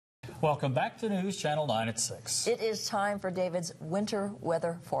Welcome back to News Channel 9 at 6. It is time for David's winter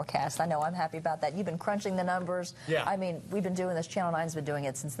weather forecast. I know I'm happy about that. You've been crunching the numbers. Yeah. I mean, we've been doing this. Channel 9's been doing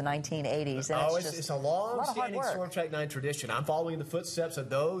it since the 1980s. And it's a long-standing Storm Track 9 tradition. I'm following the footsteps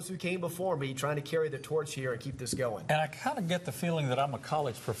of those who came before me, trying to carry the torch here and keep this going. And I kind of get the feeling that I'm a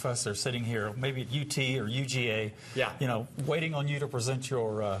college professor sitting here, maybe at UT or UGA, you know, waiting on you to present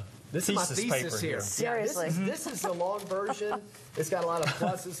your This is my thesis here. Seriously. Yeah, this is the long version. It's got a lot of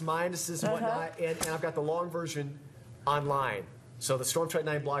pluses, minuses, and whatnot, and I've got the long version online. So the Storm Track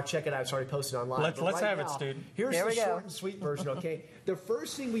 9 blog, check it out. It's already posted online. Let's have it, student. Here's the short and sweet version, okay? The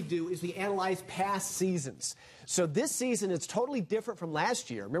first thing we do is we analyze past seasons. So this season is totally different from last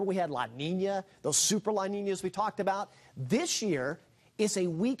year. Remember we had La Nina, those super La Ninas we talked about? This year is a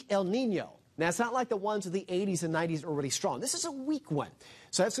weak El Nino. Now, it's not like the ones of the 80s and 90s are really strong. This is a weak one.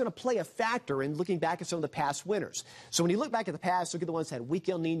 So that's going to play a factor in looking back at some of the past winters. So when you look back at the past, look at the ones that had weak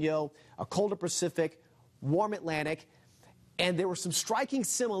El Nino, a colder Pacific, warm Atlantic, and there were some striking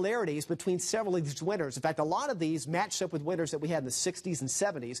similarities between several of these winters. In fact, a lot of these matched up with winters that we had in the 60s and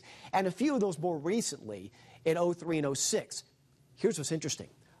 70s, and a few of those more recently in 03 and 06. Here's what's interesting.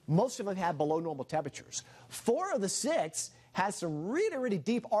 Most of them had below normal temperatures. 4 of the 6 has some really, really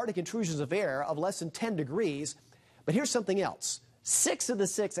deep Arctic intrusions of air of less than 10 degrees. But here's something else. 6 of the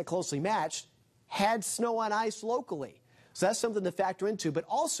 6 that closely matched had snow and ice locally. So that's something to factor into. But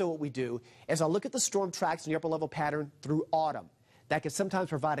also what we do is I'll look at the storm tracks in the upper level pattern through autumn. That can sometimes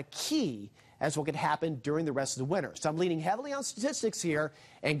provide a key as what could happen during the rest of the winter. So I'm leaning heavily on statistics here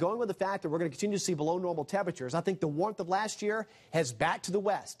and going with the fact that we're going to continue to see below normal temperatures. I think the warmth of last year has back to the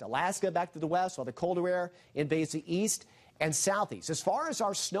west. Alaska back to the west, while the colder air invades the east and southeast. As far as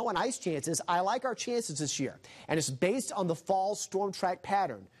our snow and ice chances, I like our chances this year. And it's based on the fall storm track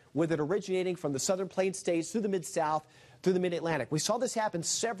pattern, with it originating from the southern plain states through the mid-south, through the mid-Atlantic. We saw this happen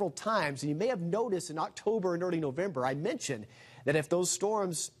several times, and you may have noticed in October and early November, I mentioned that if those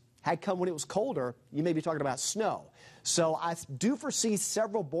storms had come when it was colder, you may be talking about snow. So I do foresee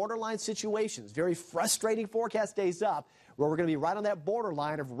several borderline situations, very frustrating forecast days up, where we're going to be right on that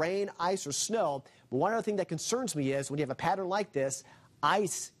borderline of rain, ice, or snow. But one other thing that concerns me is when you have a pattern like this,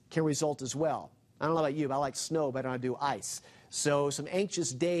 ice can result as well. I don't know about you, but I like snow better than I do ice. So some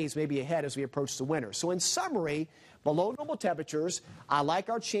anxious days may be ahead as we approach the winter. So in summary, below normal temperatures, I like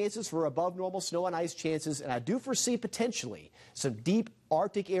our chances for above normal snow and ice chances, and I do foresee potentially some deep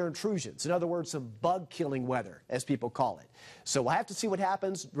Arctic air intrusions. In other words, some bug-killing weather, as people call it. So we'll have to see what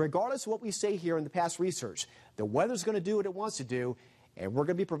happens. Regardless of what we say here in the past research, the weather's going to do what it wants to do, and we're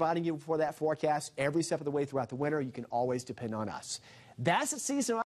going to be providing you for that forecast every step of the way throughout the winter. You can always depend on us. That's the season.